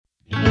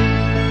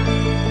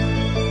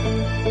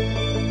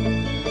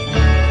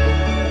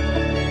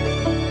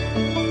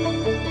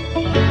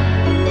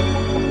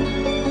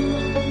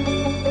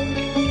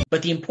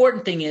But the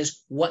important thing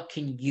is, what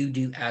can you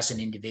do as an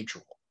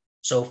individual?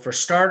 So for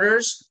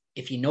starters,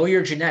 if you know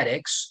your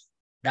genetics,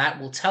 that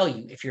will tell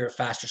you if you're a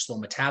fast or slow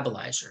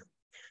metabolizer.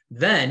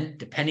 Then,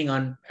 depending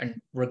on,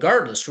 and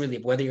regardless really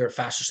of whether you're a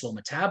fast or slow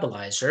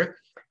metabolizer,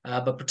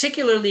 but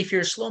particularly if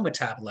you're a slow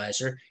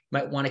metabolizer, you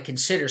might want to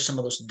consider some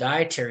of those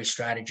dietary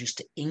strategies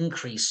to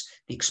increase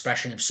the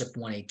expression of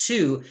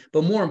CYP1A2.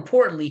 But more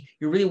importantly,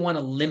 you really want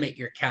to limit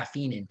your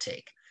caffeine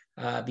intake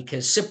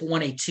because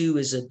CYP1A2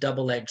 is a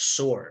double-edged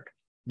sword.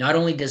 Not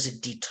only does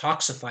it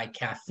detoxify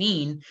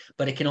caffeine,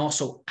 but it can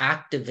also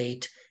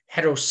activate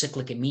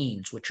heterocyclic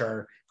amines, which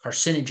are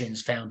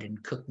carcinogens found in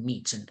cooked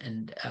meats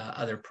and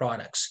other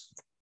products.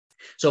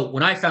 So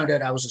when I found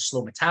out I was a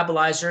slow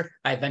metabolizer,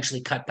 I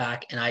eventually cut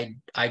back and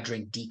I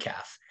drink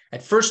decaf.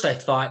 At first, I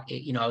thought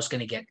I was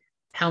going to get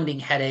pounding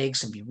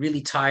headaches and be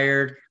really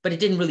tired, but it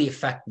didn't really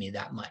affect me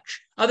that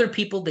much. Other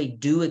people, they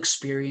do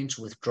experience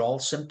withdrawal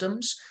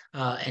symptoms.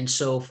 And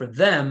so for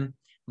them,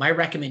 my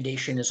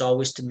recommendation is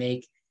always to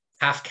make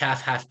half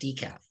calf, half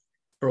decaf.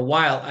 For a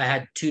while, I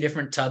had 2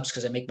 different tubs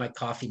because I make my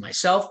coffee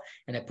myself,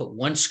 and I put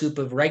 1 scoop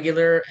of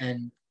regular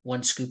and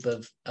 1 scoop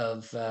of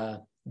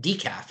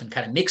decaf and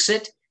kind of mix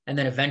it, and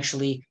then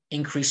eventually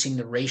increasing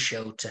the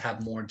ratio to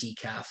have more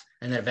decaf,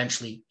 and then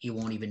eventually you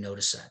won't even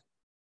notice that.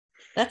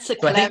 That's a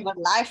clever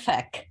life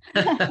hack.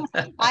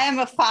 I am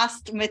a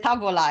fast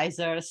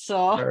metabolizer, so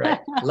all right,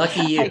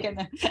 lucky you.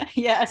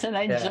 Yes, and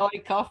I enjoy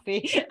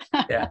coffee.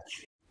 Yeah.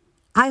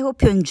 I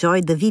hope you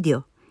enjoyed the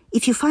video.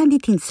 If you find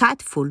it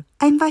insightful,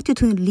 I invite you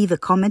to leave a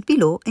comment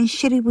below and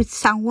share it with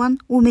someone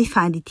who may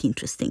find it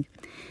interesting.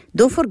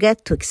 Don't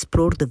forget to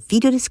explore the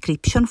video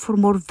description for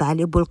more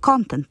valuable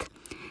content.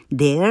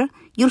 There,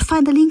 you'll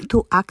find a link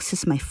to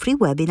access my free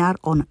webinar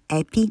on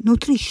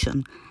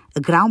epi-nutrition, a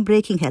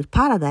groundbreaking health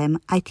paradigm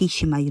I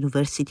teach in my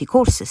university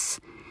courses.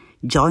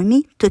 Join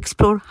me to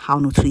explore how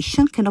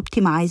nutrition can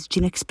optimize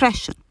gene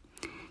expression.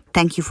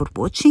 Thank you for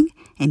watching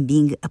and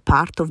being a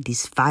part of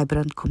this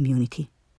vibrant community.